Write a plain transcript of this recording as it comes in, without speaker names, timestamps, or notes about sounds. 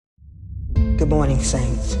Good morning,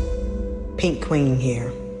 saints. Pink Queen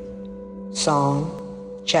here. Psalm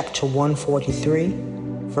chapter 143,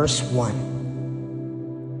 verse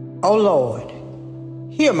 1. O Lord,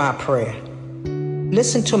 hear my prayer.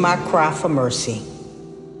 Listen to my cry for mercy.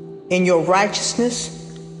 In your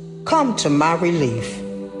righteousness, come to my relief.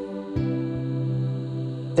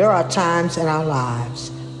 There are times in our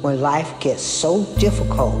lives when life gets so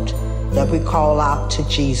difficult that we call out to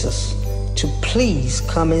Jesus to please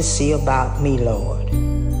come and see about me, Lord.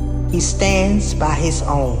 He stands by his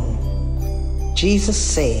own. Jesus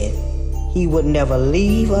said he would never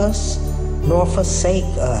leave us nor forsake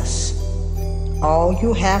us. All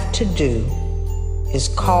you have to do is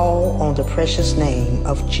call on the precious name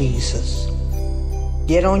of Jesus.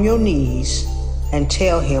 Get on your knees and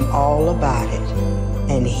tell him all about it,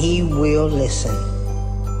 and he will listen.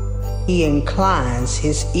 He inclines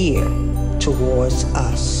his ear towards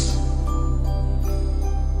us.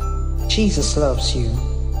 Jesus loves you,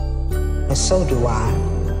 and so do I.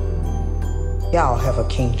 Y'all have a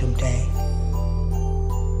kingdom day.